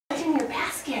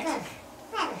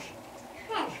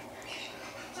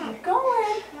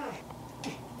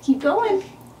Keep going.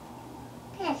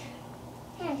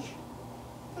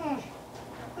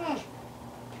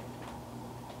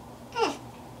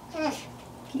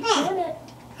 Keep doing it.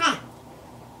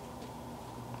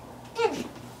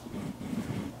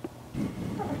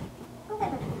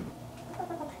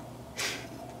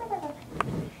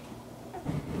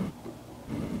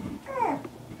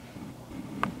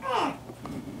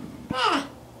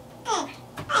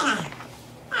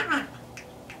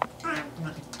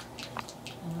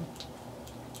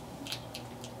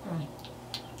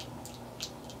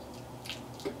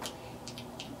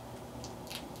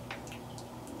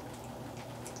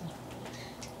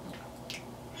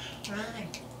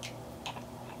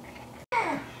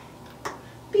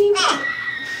 Beep.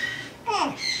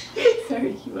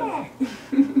 Sorry, you are.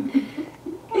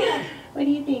 What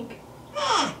do you think?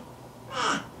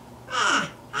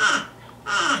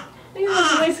 Look at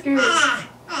those whiskers.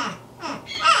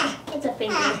 It's a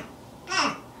finger.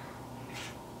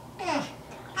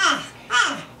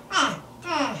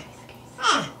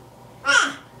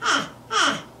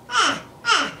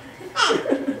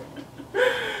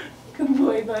 Good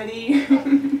boy, buddy.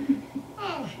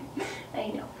 I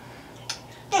know.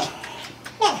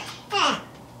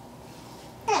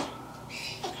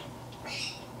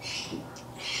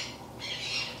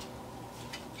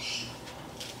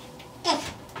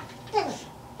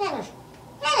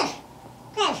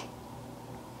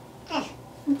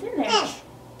 What's in there?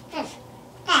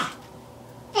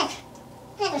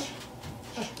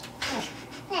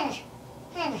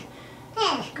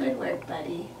 Good work,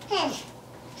 buddy.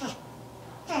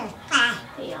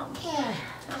 Yum.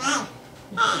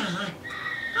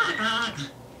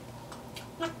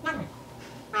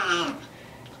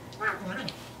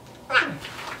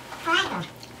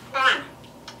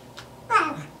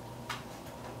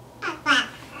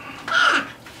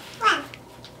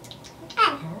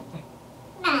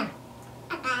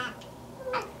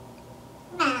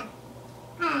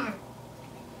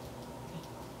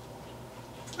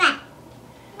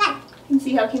 You can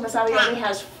see how Kemosabe only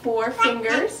has 4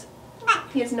 fingers.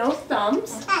 He has no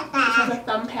thumbs. He just has a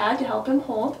thumb pad to help him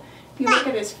hold. If you look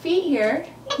at his feet here,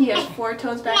 he has 4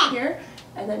 toes back here,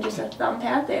 and then just a thumb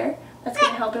pad there. That's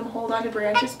going to help him hold onto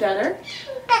branches better.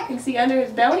 You can see under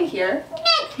his belly here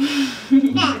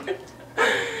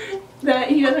that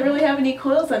he doesn't really have any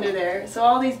quills under there. So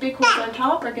all these big quills on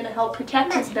top are going to help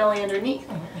protect his belly underneath.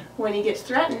 When he gets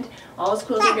threatened, all his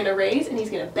quills are going to raise, and he's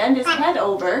going to bend his head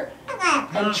over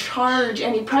and charge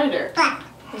any predator.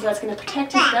 Because that's going to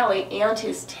protect his belly and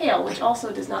his tail, which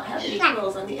also does not have any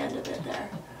quills on the end of it there.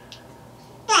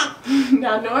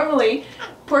 Now normally,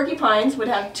 porcupines would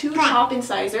have 2 top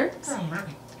incisors,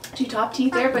 2 top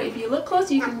teeth there, but if you look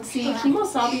close you can see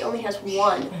Kemosabe only has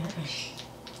 1.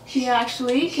 He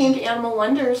actually came to Animal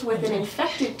Wonders with an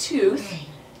infected tooth,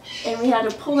 and we had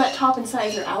to pull that top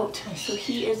incisor out. So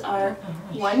he is our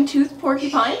 1-toothed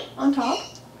porcupine on top.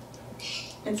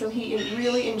 And so he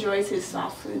really enjoys his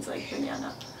soft foods like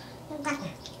banana.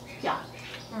 Yeah.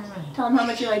 Tell him how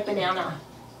much you like banana.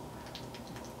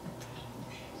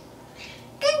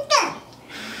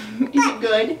 Is it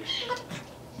good?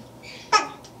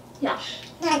 Yeah.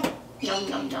 Yum,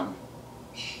 yum, yum.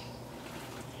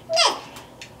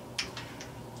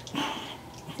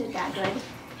 Is it that good?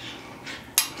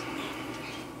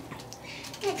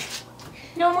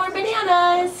 No more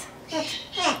bananas!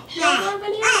 No more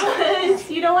bananas!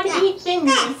 You don't want to eat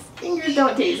fingers. Fingers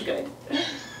don't taste good.